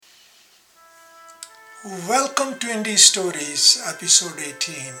Welcome to IndiStories, episode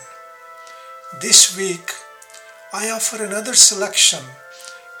 18. This week, I offer another selection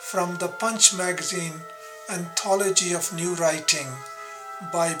from the Punch magazine anthology of new writing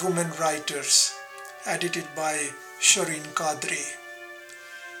by women writers, edited by Shireen Qadri.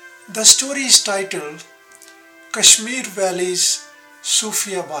 The story is titled Kashmir Valley's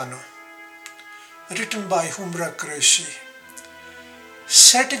Sofia Bano, written by Humra Quraishi.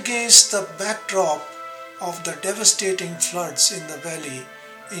 Set against the backdrop of the devastating floods in the valley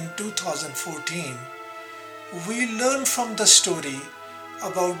in 2014, we learn from the story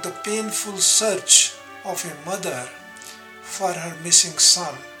about the painful search of a mother for her missing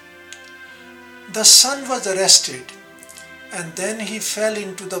son. The son was arrested and then he fell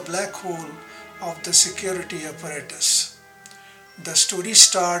into the black hole of the security apparatus. The story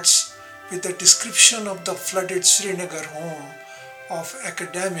starts with a description of the flooded Srinagar home of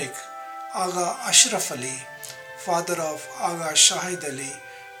academic Agha Ashraf Ali, father of Agha Shahid Ali,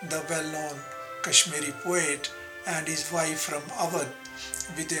 the well-known Kashmiri poet, and his wife from Awadh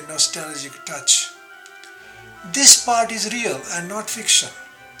with a nostalgic touch. This part is real and not fiction.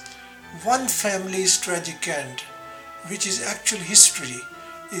 One family's tragic end, which is actual history,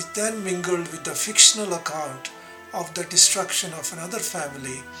 is then mingled with the fictional account of the destruction of another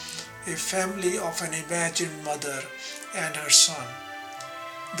family, a family of an imagined mother and her son.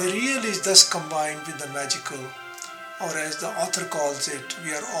 The real is thus combined with the magical, or as the author calls it,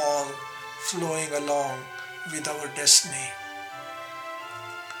 we are all flowing along with our destiny.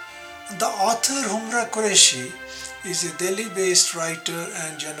 The author Humra Quraishi is a Delhi-based writer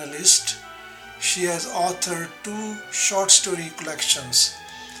and journalist. She has authored two short story collections,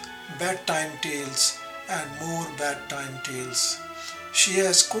 Bedtime Tales and More Bedtime Tales. She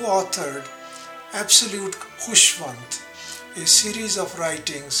has co-authored Absolute Khushwant, a series of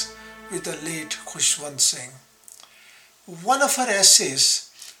writings with the late Khushwant Singh. One of her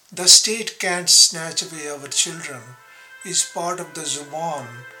essays, The State Can't Snatch Away Our Children, is part of the Zuban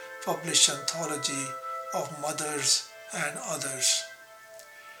published anthology of mothers and others.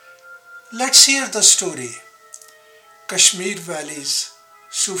 Let's hear the story, Kashmir Valley's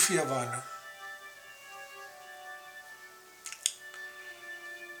Sofia Bano.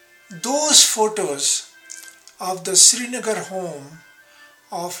 Those photos of the Srinagar home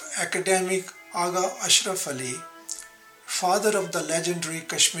of academic Agha Ashraf Ali, father of the legendary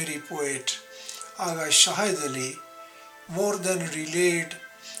Kashmiri poet Agha Shahid Ali, more than relayed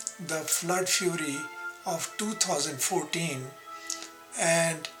the flood fury of 2014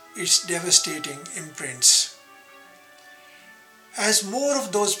 and its devastating imprints. As more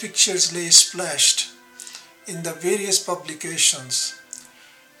of those pictures lay splashed in the various publications,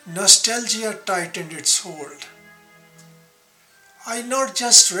 nostalgia tightened its hold. I not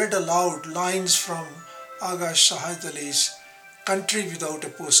just read aloud lines from Agha Shahid Ali's Country Without a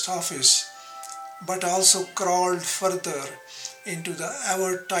Post Office, but also crawled further into the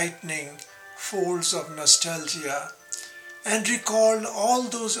ever-tightening folds of nostalgia and recalled all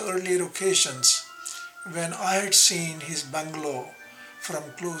those earlier occasions when I had seen his bungalow from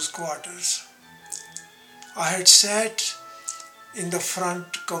close quarters. I had sat in the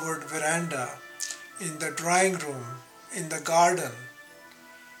front covered veranda, in the drawing room, in the garden.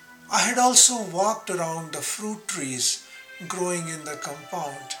 I had also walked around the fruit trees growing in the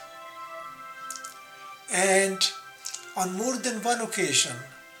compound. And on more than one occasion,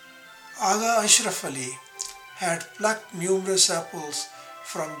 Agha Ashraf Ali had plucked numerous apples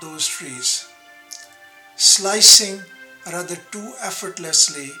from those trees, slicing rather too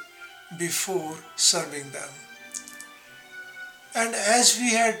effortlessly before serving them. And as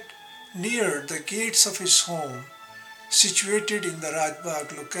we had neared the gates of his home, situated in the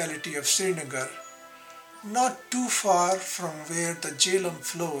Rajbagh locality of Srinagar, not too far from where the Jhelum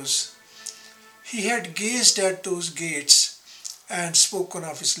flows, he had gazed at those gates and spoken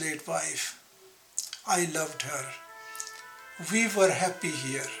of his late wife. I loved her. We were happy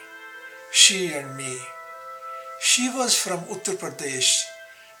here, she and me. She was from Uttar Pradesh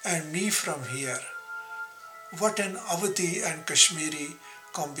and me from here. What an Awadhi and Kashmiri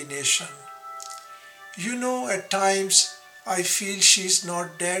combination. You know, at times I feel she's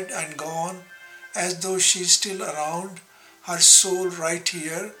not dead and gone, as though she's still around, her soul right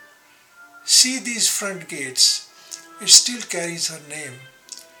here. See these front gates. It still carries her name.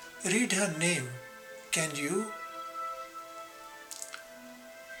 Read her name. Can you?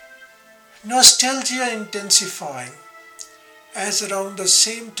 Nostalgia intensifying, as around the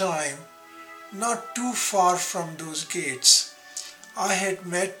same time, not too far from those gates, I had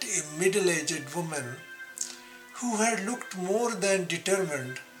met a middle-aged woman who had looked more than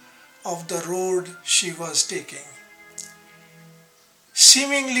determined of the road she was taking,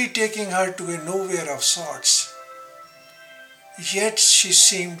 seemingly taking her to a nowhere of sorts. Yet she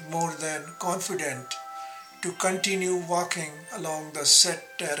seemed more than confident to continue walking along the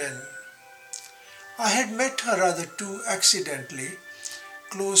set terrain. I had met her rather too accidentally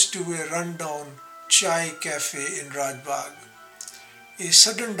close to a rundown chai cafe in Rajbagh. A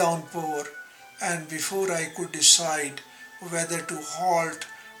sudden downpour, and before I could decide whether to halt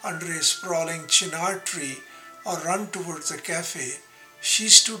under a sprawling chinar tree or run towards the cafe, she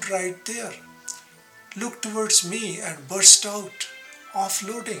stood right there, looked towards me and burst out,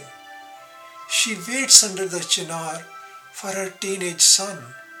 offloading. She waits under the chinar for her teenage son,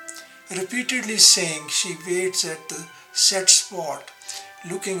 repeatedly saying she waits at the set spot,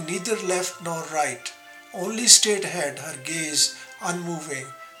 looking neither left nor right, only straight ahead, her gaze unmoving,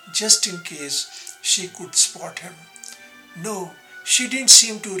 just in case she could spot him. No, she didn't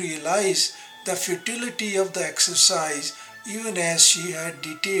seem to realize the futility of the exercise, even as she had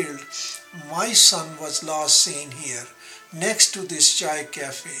detailed. My son was last seen here, next to this chai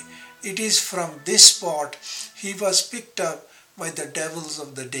cafe. It is from this spot he was picked up by the devils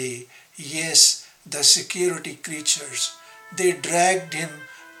of the day. Yes, the security creatures. They dragged him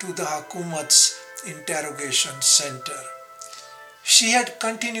to the Hakumat's interrogation center. She had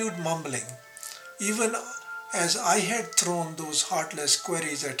continued mumbling, even as I had thrown those heartless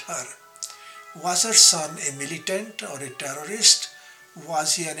queries at her. Was her son a militant or a terrorist?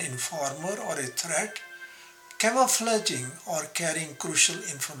 Was he an informer or a threat? Camouflaging or carrying crucial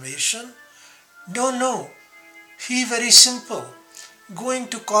information? No, he very simple, going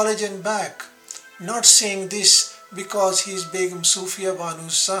to college and back, not saying this because he is Begum Sofia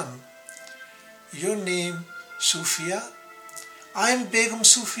Banu's son. Your name, Sofia? I am Begum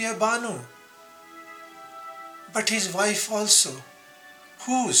Sofia Banu. But his wife also.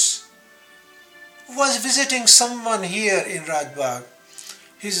 Whose? Was visiting someone here in Rajbagh.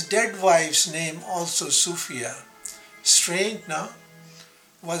 His dead wife's name also Sofia. Strange now.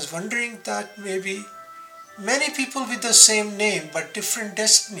 Was wondering that maybe many people with the same name but different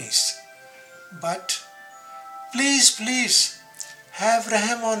destinies. But please, have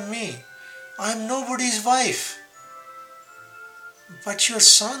Raham on me. I am nobody's wife. But your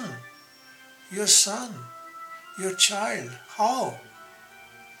son, your child, how?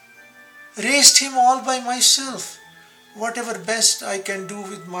 Raised him all by myself, whatever best I can do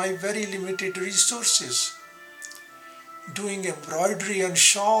with my very limited resources. Doing embroidery on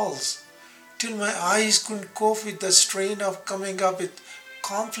shawls till my eyes couldn't cope with the strain of coming up with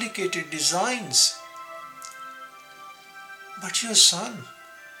complicated designs. But your son,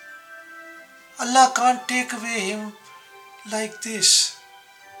 Allah can't take away him like this.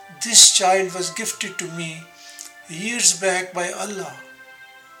 This child was gifted to me years back by Allah.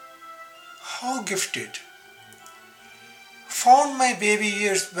 How gifted? Found my baby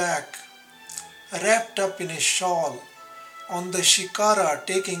years back, wrapped up in a shawl, on the shikara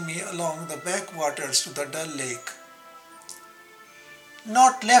taking me along the backwaters to the Dal Lake.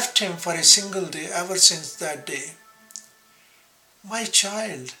 Not left him for a single day ever since that day. My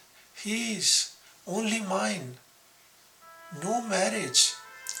child, he is only mine. No marriage,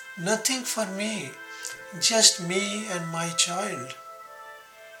 nothing for me, just me and my child.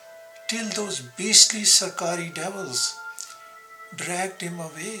 Till those beastly Sarkari devils dragged him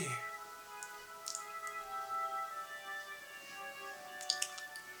away.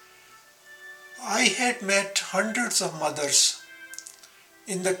 I had met hundreds of mothers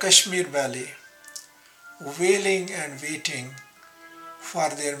in the Kashmir valley, wailing and waiting for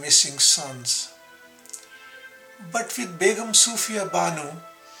their missing sons. But with Begum Sofia Banu,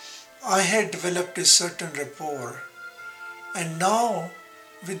 I had developed a certain rapport, and now,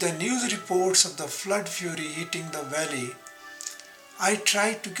 with the news reports of the flood fury hitting the valley, I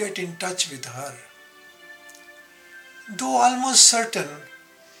tried to get in touch with her. Though almost certain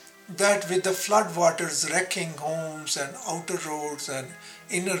that with the flood waters wrecking homes and outer roads and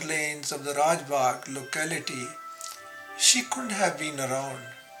inner lanes of the Rajbagh locality, she couldn't have been around.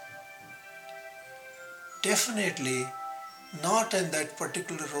 Definitely not in that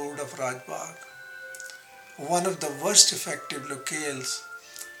particular road of Rajbagh, one of the worst effective locales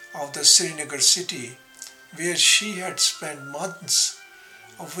of the Srinagar city, where she had spent months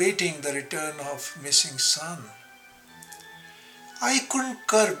awaiting the return of missing son. I couldn't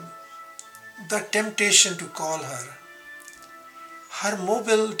curb the temptation to call her. Her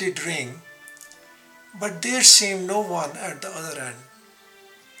mobile did ring, but there seemed no one at the other end.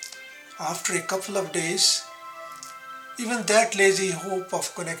 After a couple of days, even that lazy hope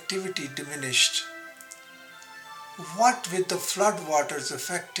of connectivity diminished. What with the flood waters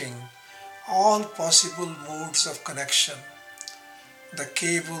affecting all possible modes of connection, the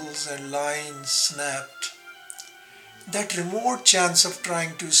cables and lines snapped. That remote chance of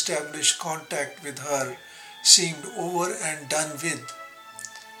trying to establish contact with her seemed over and done with.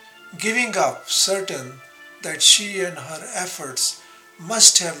 Giving up, certain that she and her efforts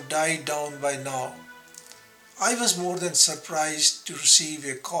must have died down by now, I was more than surprised to receive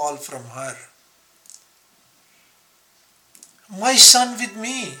a call from her. "My son with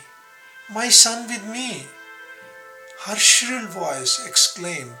me! My son with me!" her shrill voice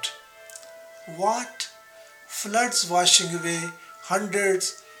exclaimed. "What? Floods washing away hundreds,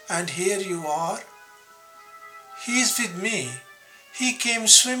 and here you are?" "He is with me. He came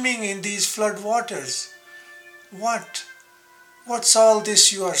swimming in these flood waters." What's all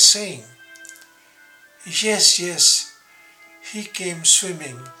this you are saying?" Yes, he came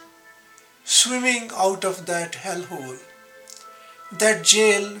swimming out of that hellhole, that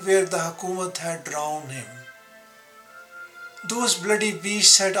jail where the Hukumat had drowned him. Those bloody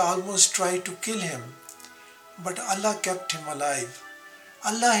beasts had almost tried to kill him, but Allah kept him alive.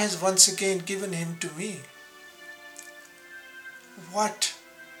 Allah has once again given him to me. What?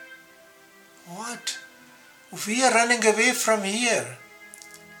 We are running away from here.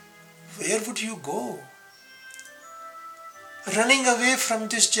 Where would you go? Running away from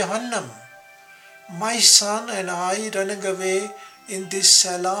this Jahannam. My son and I running away in this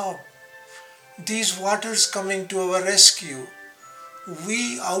Salab. These waters coming to our rescue.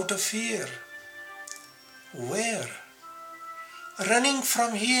 We out of here. Where? Running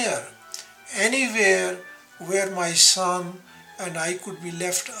from here. Anywhere where my son and I could be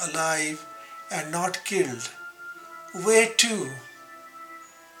left alive and not killed. Where to?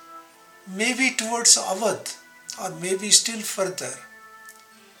 Maybe towards Awadh, or maybe still further.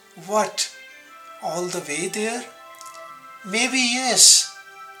 What? All the way there? Maybe yes.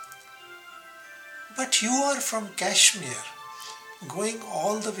 But you are from Kashmir, going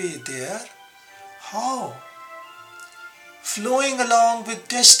all the way there? How? Flowing along with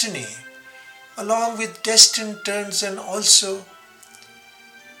destiny, along with destined turns, and also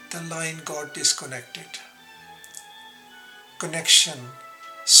the line got disconnected. Connection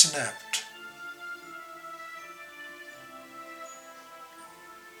snapped.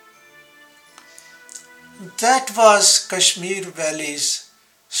 That was Kashmir Valley's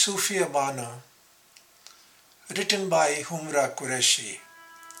Sofia Bano, written by Humra Quraishi.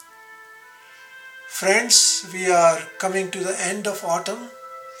 Friends, we are coming to the end of autumn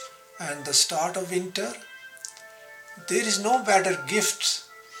and the start of winter. There is no better gift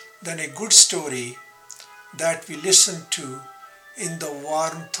than a good story that we listen to in the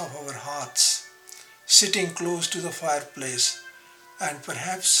warmth of our hearts, sitting close to the fireplace and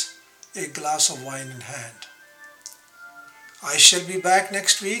perhaps a glass of wine in hand. I shall be back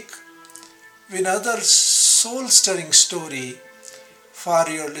next week with another soul-stirring story for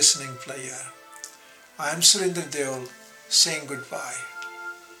your listening pleasure. I am Surinder Deol saying goodbye.